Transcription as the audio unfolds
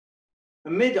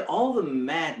Amid all the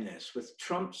madness with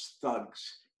Trump's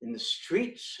thugs in the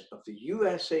streets of the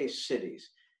USA cities,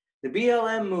 the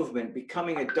BLM movement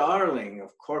becoming a darling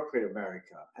of corporate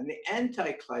America, and the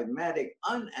anti-climatic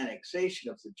unannexation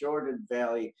of the Jordan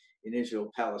Valley in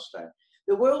Israel-Palestine,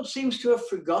 the world seems to have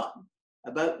forgotten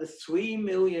about the 3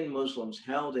 million Muslims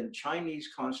held in Chinese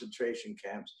concentration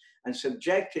camps and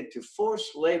subjected to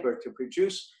forced labor to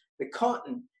produce the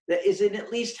cotton that is in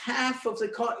at least half of the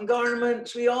cotton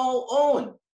garments we all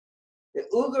own. The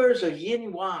Uyghurs of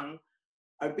Xinjiang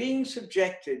are being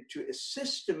subjected to a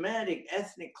systematic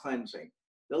ethnic cleansing,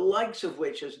 the likes of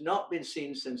which has not been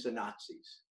seen since the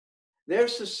Nazis. Their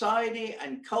society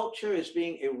and culture is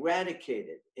being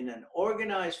eradicated in an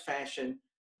organized fashion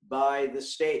by the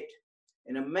state,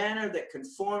 in a manner that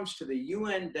conforms to the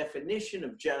UN definition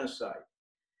of genocide,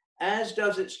 as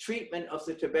does its treatment of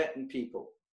the Tibetan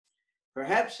people.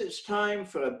 Perhaps it's time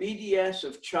for a BDS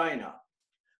of China.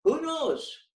 Who knows?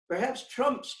 Perhaps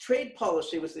Trump's trade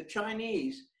policy with the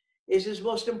Chinese is his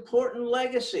most important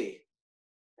legacy.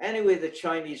 Anyway, the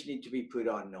Chinese need to be put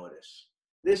on notice.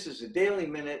 This is the Daily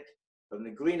Minute from the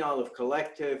Green Olive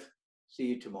Collective. See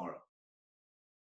you tomorrow.